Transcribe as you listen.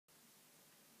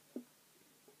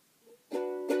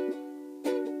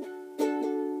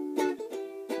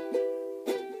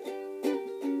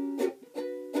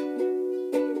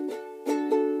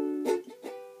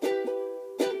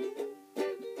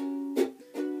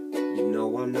You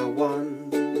know I'm not one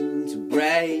to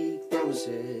break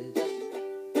promises.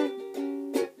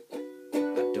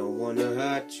 I don't wanna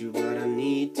hurt you, but I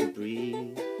need to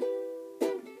breathe.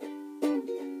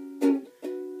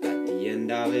 At the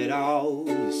end of it all,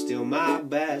 you're still my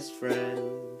best friend.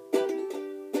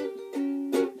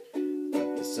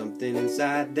 But there's something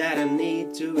inside that I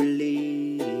need to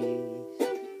release.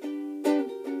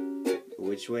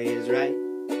 Which way is right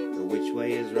and which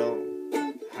way is wrong?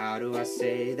 How do I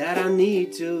say that I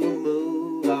need to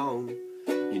move on?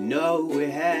 You know we're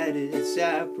headed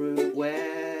separate ways.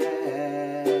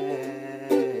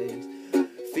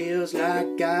 Feels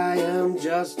like I am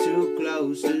just too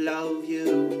close to love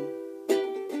you.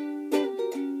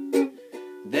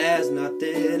 There's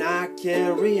nothing I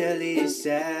can really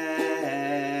say.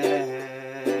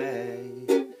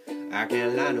 I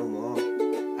can't lie no more,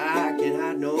 I can't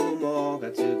hide no more.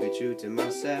 Got to be true to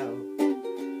myself.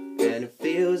 And it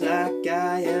feels like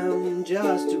I am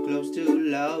just too close to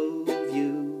love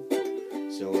you.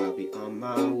 So I'll be on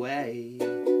my way.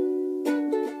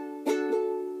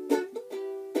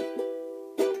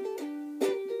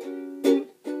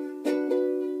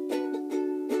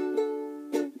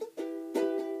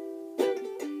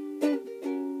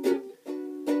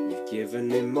 You've given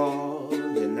me more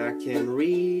than I can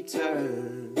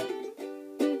return.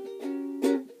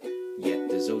 Yet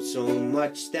there's oh so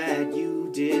much that you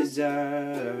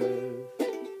deserve.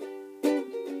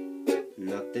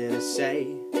 Nothing to say,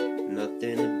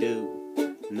 nothing to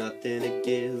do, nothing to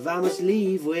give. I must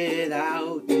leave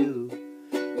without you.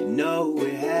 You know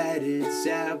we're headed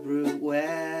separate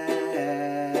ways.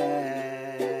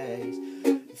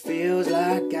 It feels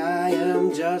like I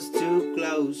am just too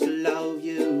close to love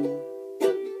you.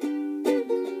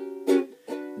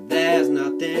 There's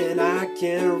nothing I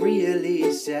can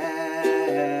really say.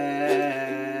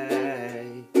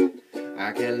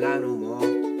 I can't lie no more,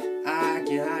 I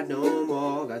can't hide no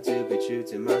more. Got to be true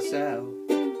to myself.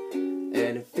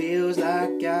 And it feels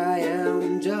like I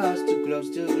am just too close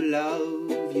to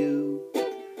love you.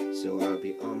 So I'll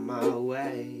be on my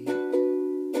way.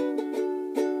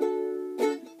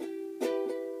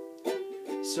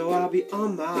 So I'll be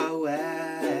on my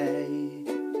way.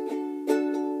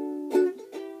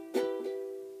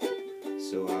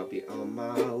 So I'll be on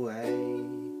my way.